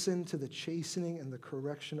 listen to the chastening and the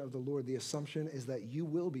correction of the Lord. The assumption is that you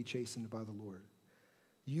will be chastened by the Lord.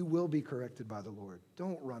 You will be corrected by the Lord.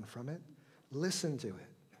 Don't run from it. Listen to it.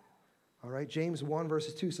 All right? James 1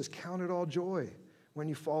 verses 2 says, count it all joy when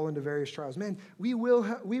you fall into various trials. Man, we will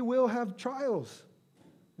have trials.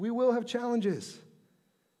 We will have challenges.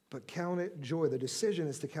 But count it joy. The decision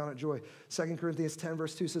is to count it joy. 2 Corinthians 10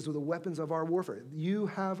 verse 2 says, with the weapons of our warfare. You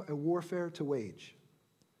have a warfare to wage.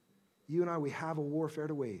 You and I, we have a warfare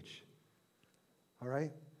to wage. All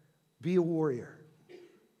right? Be a warrior.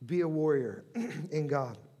 Be a warrior in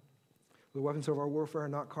God. The weapons of our warfare are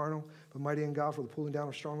not carnal, but mighty in God for the pulling down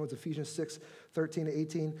of strongholds. Ephesians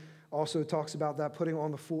 6:13-18 also talks about that, putting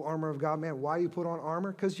on the full armor of God. Man, why you put on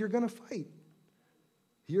armor? Because you're going to fight.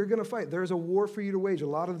 You're going to fight. There's a war for you to wage. A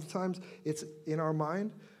lot of the times it's in our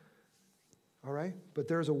mind, all right? But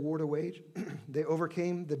there's a war to wage. They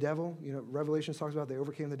overcame the devil. Revelation talks about they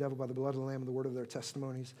overcame the devil by the blood of the Lamb and the word of their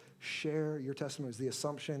testimonies. Share your testimonies. The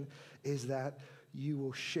assumption is that you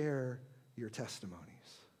will share your testimonies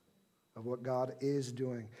of what God is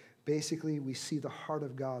doing. Basically, we see the heart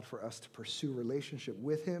of God for us to pursue relationship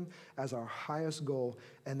with him as our highest goal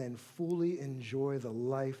and then fully enjoy the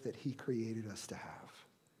life that he created us to have.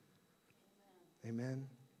 Amen.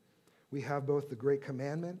 We have both the great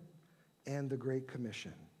commandment and the great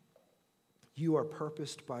commission. You are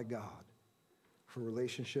purposed by God for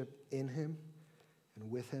relationship in him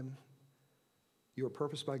and with him. You are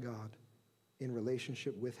purposed by God in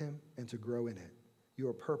relationship with him and to grow in it. You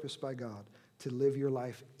are purposed by God to live your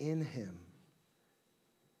life in him,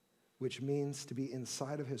 which means to be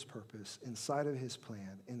inside of his purpose, inside of his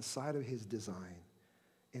plan, inside of his design,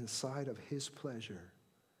 inside of his pleasure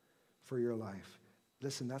for your life.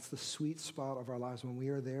 Listen, that's the sweet spot of our lives. When we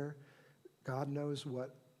are there, God knows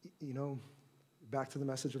what, back to the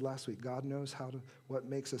message of last week, God knows what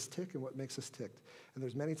makes us tick and what makes us ticked. And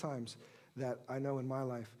there's many times that I know in my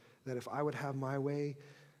life that if I would have my way,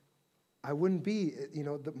 I wouldn't be,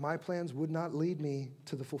 my plans would not lead me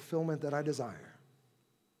to the fulfillment that I desire.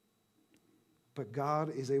 But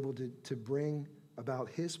God is able to bring about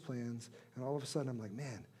his plans, and all of a sudden I'm like,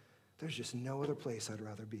 man, there's just no other place I'd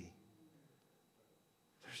rather be.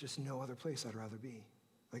 There's just no other place I'd rather be.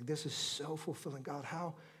 Like, this is so fulfilling. God,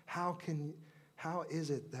 how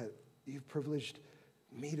is it that you've privileged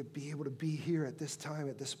me to be able to be here at this time,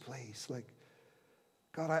 at this place? Like,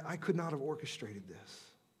 God, I could not have orchestrated this.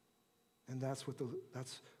 And that's what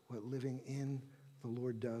living in the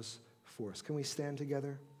Lord does for us. Can we stand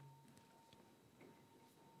together?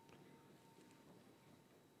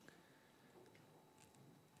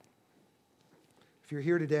 If you're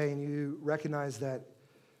here today and you recognize that,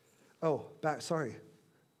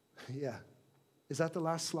 yeah. Is that the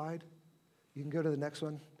last slide? You can go to the next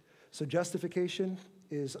one. So justification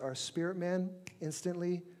is our spirit man,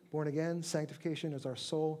 instantly born again. Sanctification is our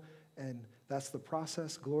soul, and that's the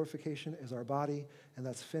process. Glorification is our body, and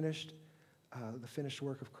that's finished, the finished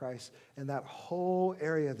work of Christ. And that whole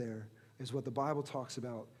area there is what the Bible talks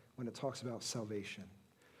about when it talks about salvation.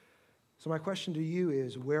 So my question to you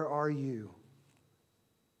is, where are you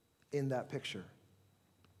in that picture?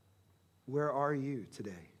 Where are you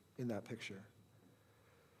today in that picture?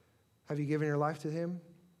 Have you given your life to him,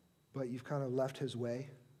 but you've kind of left his way?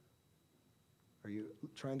 Are you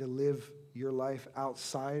trying to live your life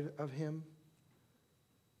outside of him?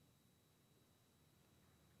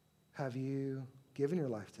 Have you given your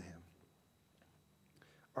life to him?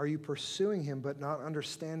 Are you pursuing him but not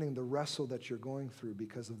understanding the wrestle that you're going through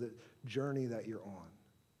because of the journey that you're on?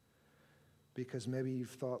 Because maybe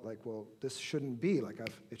you've thought like, well, this shouldn't be like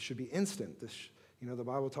it should be instant. The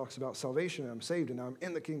Bible talks about salvation, and I'm saved, and now I'm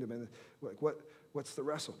in the kingdom. And like, what's the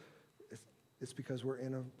wrestle? It's because we're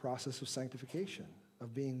in a process of sanctification,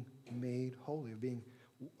 of being made holy,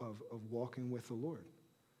 of walking with the Lord.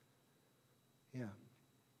 Yeah.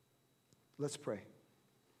 Let's pray.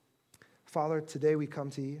 Father, today we come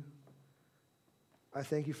to you. I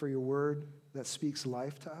thank you for your word that speaks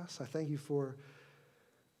life to us. I thank you for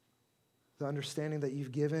the understanding that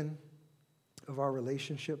you've given of our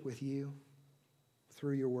relationship with you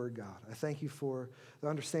through your word, God. I thank you for the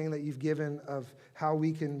understanding that you've given of how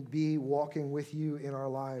we can be walking with you in our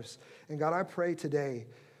lives. And God, I pray today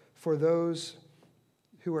for those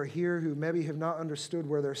who are here who maybe have not understood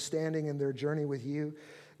where they're standing in their journey with you.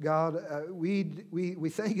 God, we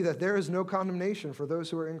thank you that there is no condemnation for those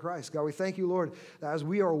who are in Christ. God, we thank you, Lord, that as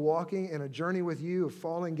we are walking in a journey with you of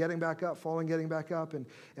falling, getting back up, and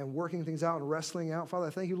working things out and wrestling out, Father, I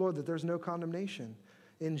thank you, Lord, that there's no condemnation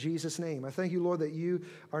in Jesus' name. I thank you, Lord, that you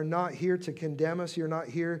are not here to condemn us. You're not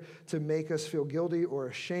here to make us feel guilty or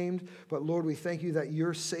ashamed. But, Lord, we thank you that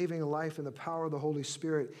your saving life and the power of the Holy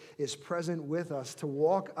Spirit is present with us to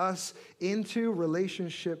walk us into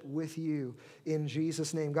relationship with you in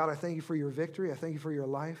Jesus' name. God, I thank you for your victory. I thank you for your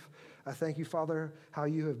life. I thank you, Father, how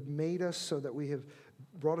you have made us so that we have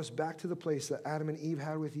brought us back to the place that Adam and Eve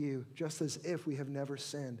had with you, just as if we have never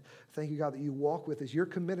sinned. Thank you, God, that you walk with us. You're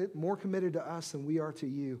more committed to us than we are to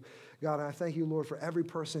you. God, and I thank you, Lord, for every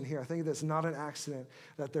person here. I thank you that it's not an accident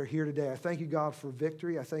that they're here today. I thank you, God, for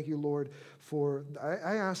victory. I thank you, Lord,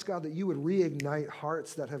 I ask, God, that you would reignite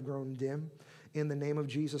hearts that have grown dim in the name of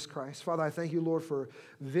Jesus Christ. Father, I thank you, Lord, for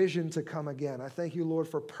vision to come again. I thank you, Lord,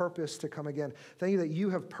 for purpose to come again. Thank you that you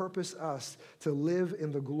have purposed us to live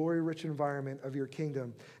in the glory-rich environment of your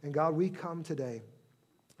kingdom. And God, we come today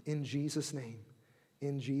in Jesus' name,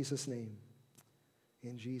 in Jesus' name,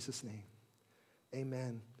 in Jesus' name.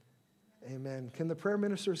 Amen. Amen. Can the prayer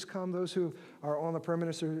ministers come? Those who are on the prayer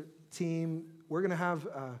minister team, we're going to have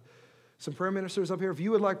some prayer ministers up here. If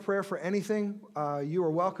you would like prayer for anything, you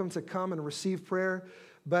are welcome to come and receive prayer.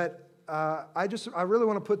 But I really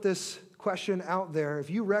want to put this question out there.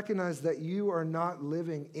 If you recognize that you are not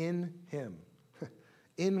living in him,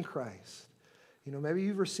 in Christ, maybe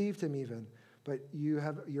you've received him even, but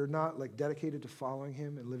you're not like dedicated to following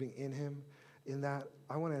him and living in him. In that,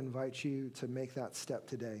 I want to invite you to make that step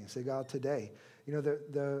today and say, God, today,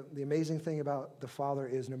 the amazing thing about the Father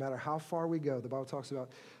is no matter how far we go, the Bible talks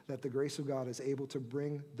about that the grace of God is able to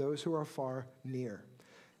bring those who are far near.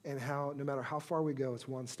 And how no matter how far we go, it's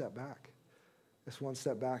one step back. It's one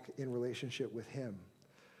step back in relationship with him.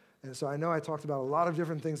 And so I know I talked about a lot of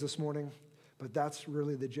different things this morning, but that's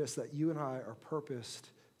really the gist, that you and I are purposed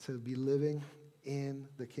to be living in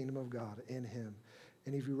the kingdom of God, in him.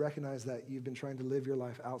 And if you recognize that you've been trying to live your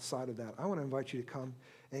life outside of that, I want to invite you to come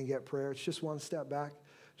and get prayer. It's just one step back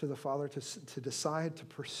to the Father to decide to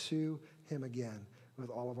pursue him again with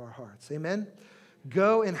all of our hearts. Amen?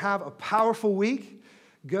 Go and have a powerful week.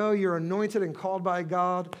 Go, you're anointed and called by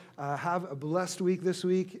God. Have a blessed week this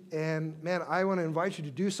week. And man, I want to invite you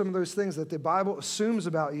to do some of those things that the Bible assumes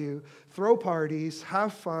about you. Throw parties,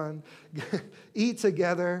 have fun, eat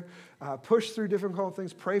together, push through difficult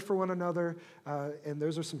things, pray for one another. And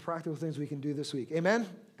those are some practical things we can do this week. Amen?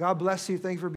 God bless you. Thank you for being